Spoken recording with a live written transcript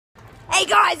Hey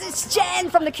guys, it's Jan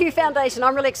from the Q Foundation.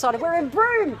 I'm really excited. We're in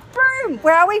Broome. Broome!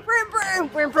 Where are we? We're in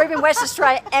Broome. We're in Broome in West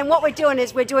Australia. And what we're doing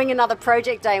is we're doing another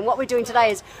project day. And what we're doing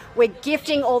today is we're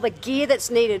gifting all the gear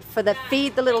that's needed for the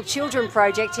Feed the Little Children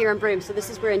project here in Broome. So this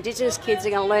is where Indigenous kids are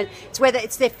going to learn.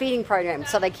 It's their feeding program.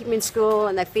 So they keep them in school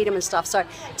and they feed them and stuff. So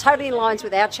totally in lines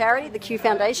with our charity, the Q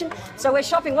Foundation. So we're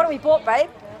shopping. What have we bought, babe?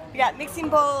 We got mixing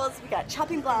bowls, we got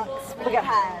chopping blocks, we got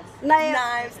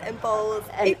knives and bowls,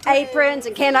 and aprons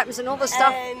and can openers and all the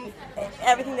stuff. And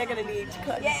everything they're going to need to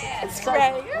cook. Yeah, it's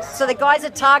great. So the guys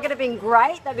at Target have been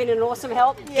great. They've been an awesome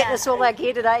help getting us all our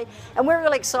gear today. And we're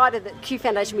really excited that Q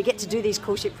Foundation, we get to do these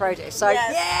cool shit projects. So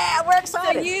yeah, we're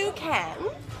excited. So you can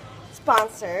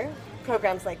sponsor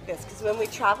programs like this because when we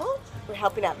travel, we're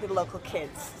helping out the local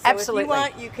kids. So Absolutely. if you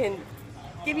want, you can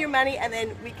give your money and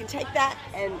then we can take that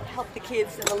and help the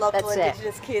kids and the local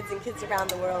Indigenous kids and kids around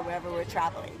the world wherever we're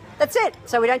traveling. That's it.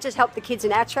 So we don't just help the kids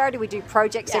in our charity, we do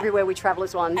projects everywhere we travel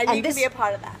as well. And you can be a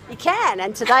part of that. You can.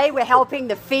 And today we're helping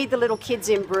to feed the little kids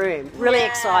in Broome. Really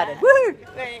excited. Woo!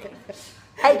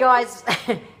 Hey guys,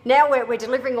 now we're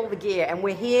delivering all the gear and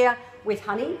we're here with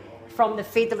Honey from the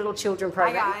Feed the Little Children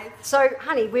program. Hi guys. So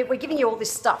Honey, we're giving you all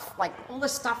this stuff, like all the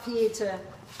stuff here to...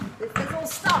 There's all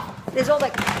stuff. There's all the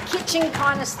kitchen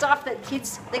kind of stuff that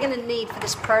kids, they're going to need for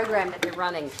this program that they're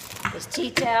running. There's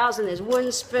tea towels and there's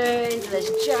wooden spoons, there's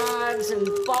jugs and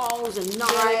bowls and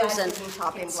knives and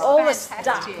all the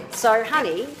stuff. So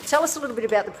Honey, tell us a little bit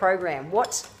about the program.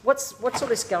 What's all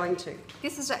this going to?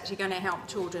 This is actually going to help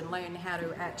children learn how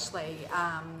to actually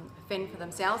fend for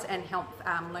themselves and help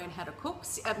learn how to cook.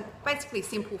 Basically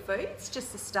simple foods,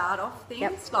 just to start off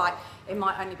things. Like it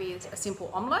might only be a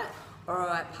simple omelette or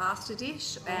a pasta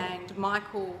dish, and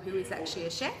Michael, who is actually a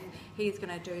chef, he's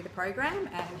going to do the program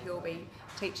and he'll be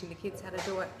teaching the kids how to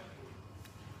do it.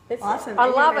 That's awesome. I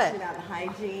love it. About the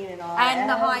hygiene and all and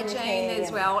the hygiene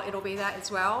as well, it'll be that as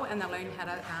well, and they'll learn how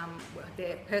to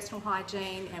their personal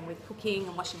hygiene and with cooking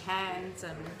and washing hands.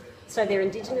 And so they're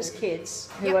Indigenous kids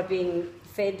who are being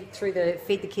fed through the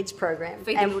Feed the Kids program.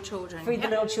 Feed the Little Children. Feed the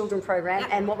Little Children program.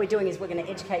 And what we're doing is we're going to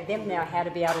educate them now how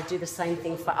to be able to do the same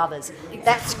thing for others. Exactly.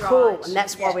 That's cool, and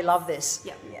that's why we love this.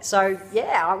 So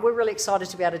yeah, we're really excited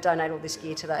to be able to donate all this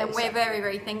gear today. And we're very,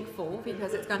 very thankful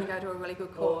because it's going to go to a really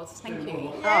good cause. Thank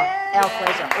you. Oh, our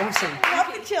pleasure. Awesome.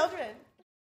 Help the children.